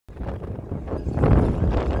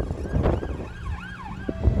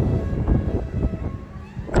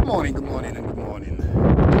morning and good morning.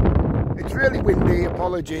 It's really windy,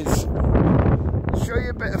 apologies. I'll show you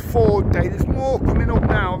a bit of Ford Day. There's more coming up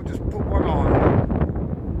now. I've just put one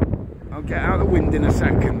on. I'll get out of the wind in a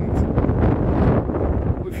second.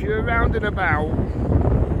 If you're around and about,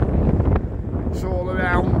 it's all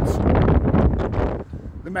around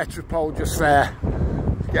the Metropole just there.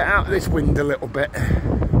 Get out of this wind a little bit.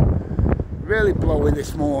 Really blowy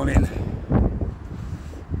this morning.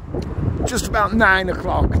 Just about 9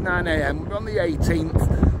 o'clock, 9 AM. We're on the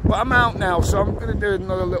 18th. But I'm out now, so I'm going to do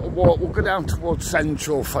another little walk. We'll go down towards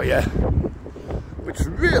Central for you. Which is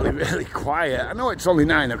really, really quiet. I know it's only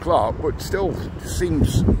 9 o'clock, but still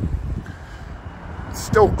seems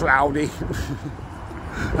still cloudy.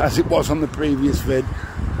 As it was on the previous vid.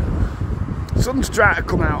 Sun's trying to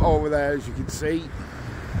come out over there, as you can see.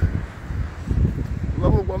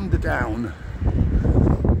 We'll have a wander down.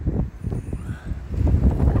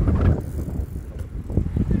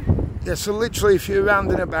 Yeah, so literally if you're around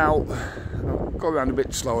and about, I'll go around a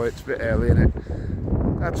bit slower, it's a bit early, isn't it?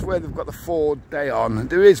 That's where they've got the Ford Day on.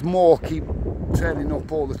 There is more keep turning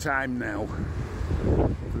up all the time now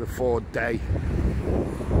for the Ford Day.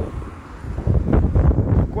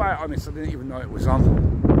 Quite honest, I didn't even know it was on.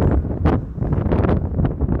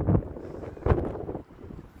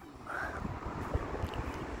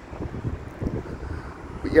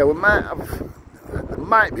 But yeah, there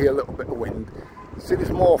might be a little bit of wind. See,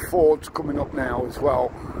 there's more Fords coming up now as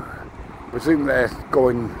well. I presume they're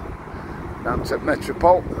going down to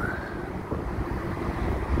Metropole.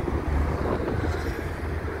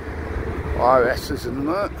 RS's and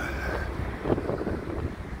that.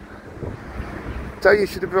 Tell you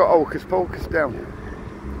should have brought Hocus Pocus down.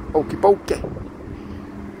 Hokey pokey.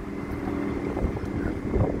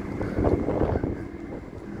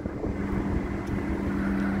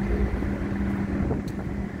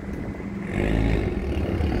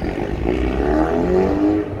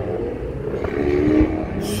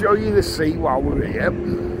 Show you the sea while we're here.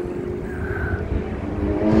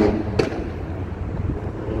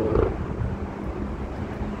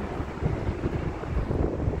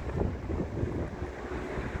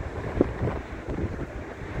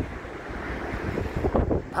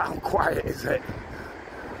 How quiet is it?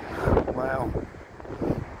 Wow.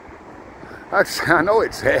 I know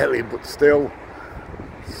it's early, but still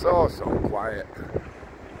so quiet.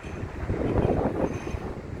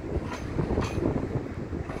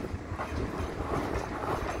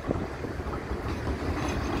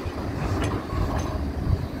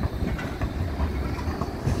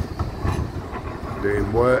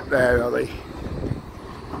 Doing work there, are they?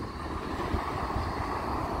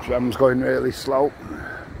 Tram's going really slow.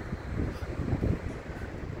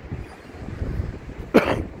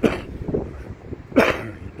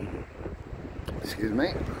 Excuse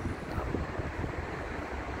me.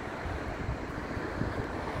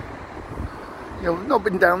 Yeah, we've not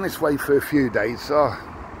been down this way for a few days, so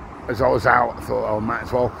as I was out, I thought, oh, might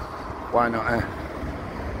as well. Why not?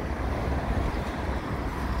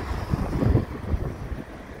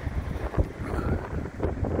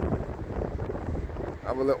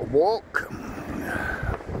 Have a little walk.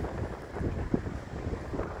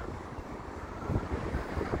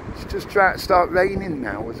 It's just trying to start raining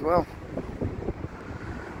now as well.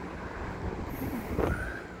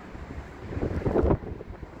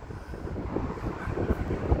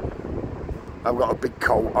 I've got a big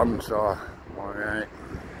coat on, so I'm alright.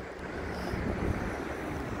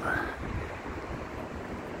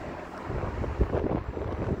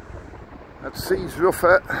 That sea's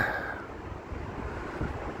rougher.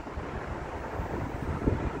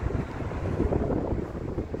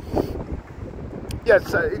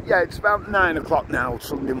 Yeah, it's about 9 o'clock now,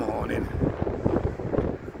 Sunday morning.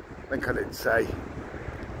 I think I did say.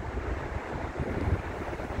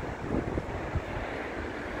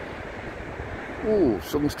 Ooh,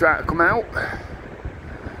 sun's trying to come out.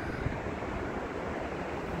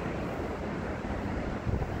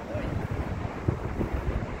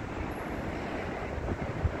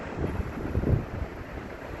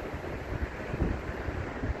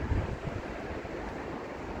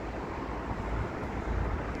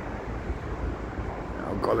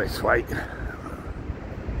 Go this way.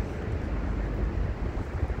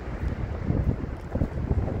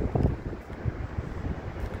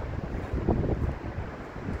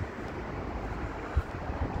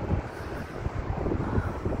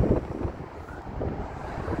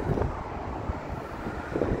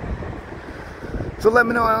 So let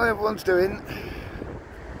me know how everyone's doing.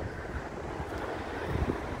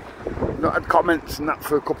 Not had comments and that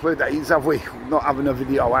for a couple of days, have we? Not having a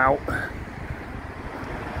video out.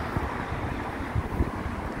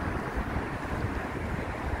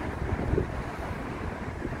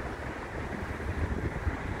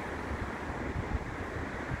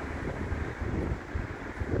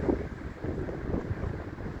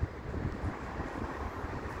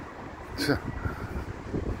 It's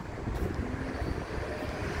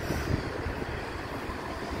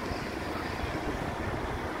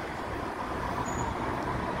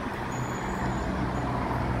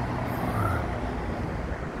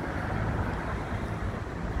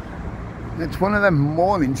one of them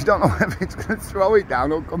mornings, you don't know if it's going to throw it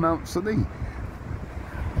down or come out sunny.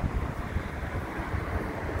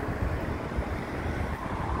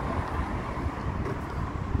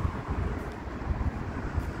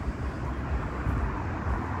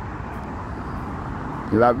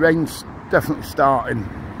 Yeah, that rain's definitely starting.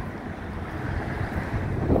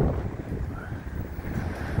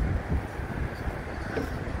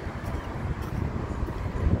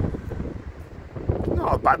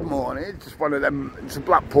 Not a bad morning, it's just one of them, it's a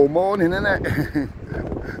Blackpool morning, isn't it?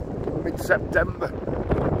 Mid-September.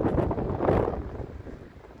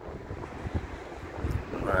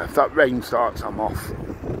 If that rain starts, I'm off.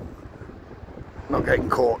 Not getting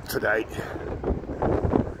caught today.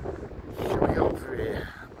 Should we go over here?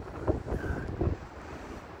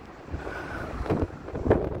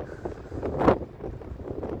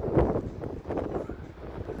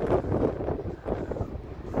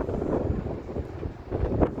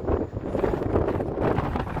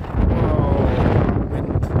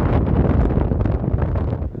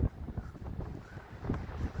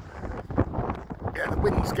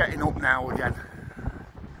 Wind's getting up now again,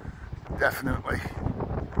 definitely.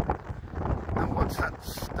 And what's that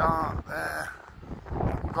start there?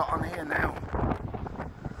 What we've got on here now?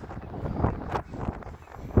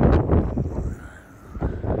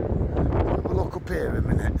 Have a look up here a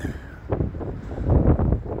minute.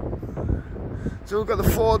 So we've got the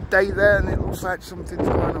Ford day there, and it looks like something's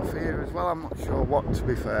going off here as well. I'm not sure what, to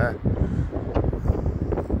be fair.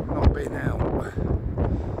 Not been out.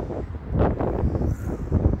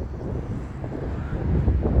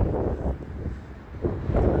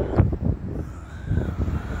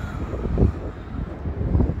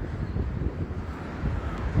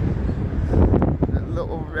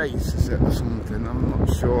 Race, is it, or something? I'm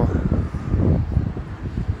not sure.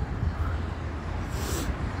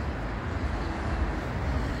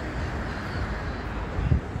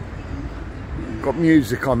 Got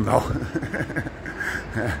music on though.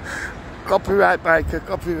 Copyright, biker,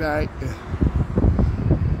 copyright.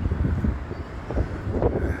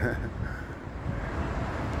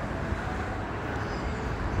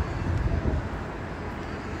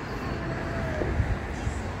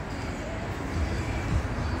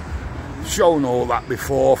 Shown all that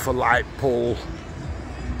before for light pull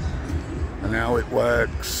and how it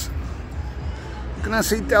works. Can I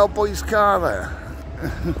see Del Boy's car there?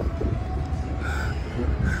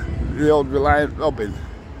 The old Reliant Robin. Do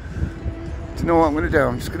you know what I'm going to do?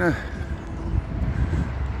 I'm just going to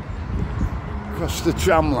cross the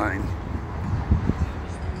tram line.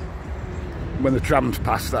 When the tram's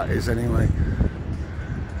past, that is, anyway.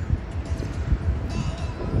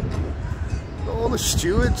 All the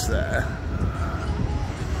stewards there.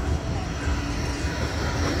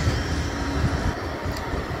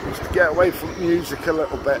 Just to get away from music a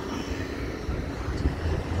little bit.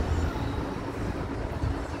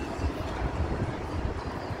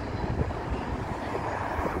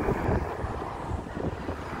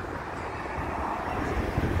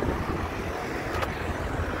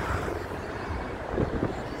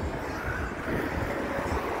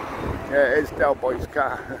 Yeah, it is Del Boy's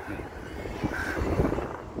car.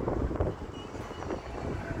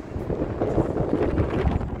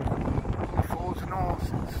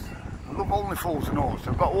 Only Fools and Horses.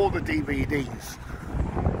 I've got all the DVDs.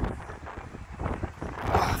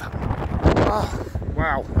 Oh,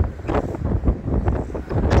 wow.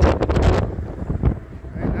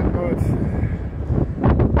 Ain't that good?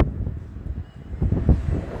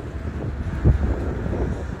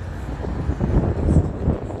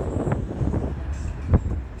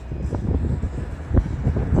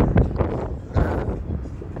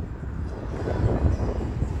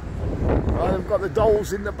 I've got the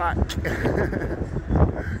dolls in the back.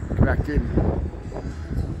 Cracking.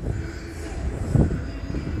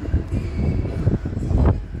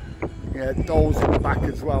 Yeah, dolls in the back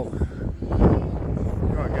as well.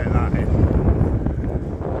 Gotta get that in.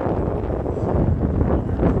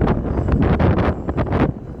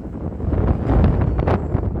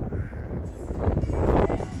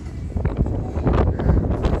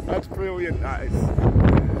 That's brilliant, that is.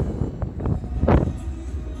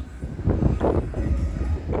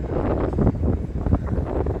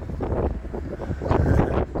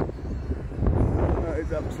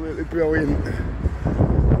 Absolutely brilliant.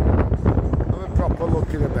 Have a proper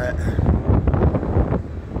look in a bit.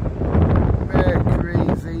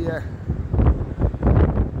 Mercury's here.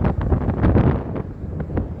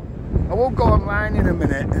 go online in a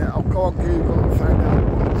minute. I'll go on Google and find out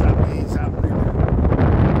what exactly is happening.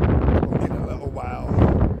 Look in a little while.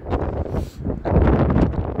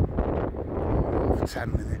 Over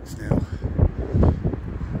 10 minutes now.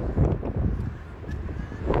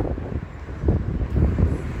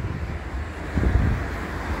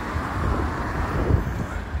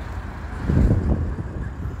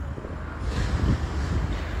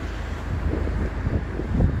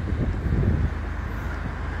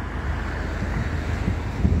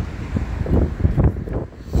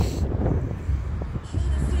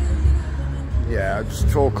 Yeah, I'll just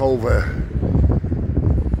talk over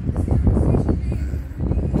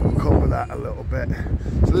that a little bit.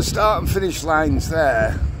 So the start and finish lines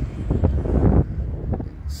there.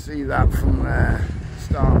 See that from there.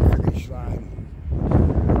 Start and finish line.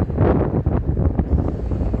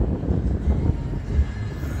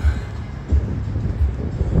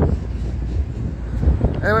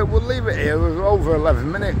 Anyway, we'll leave it here. We're over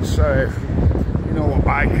 11 minutes, so you know what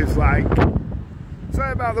bikers like.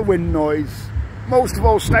 Sorry about the wind noise. Most of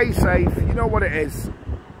all, stay safe. You know what it is.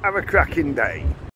 Have a cracking day.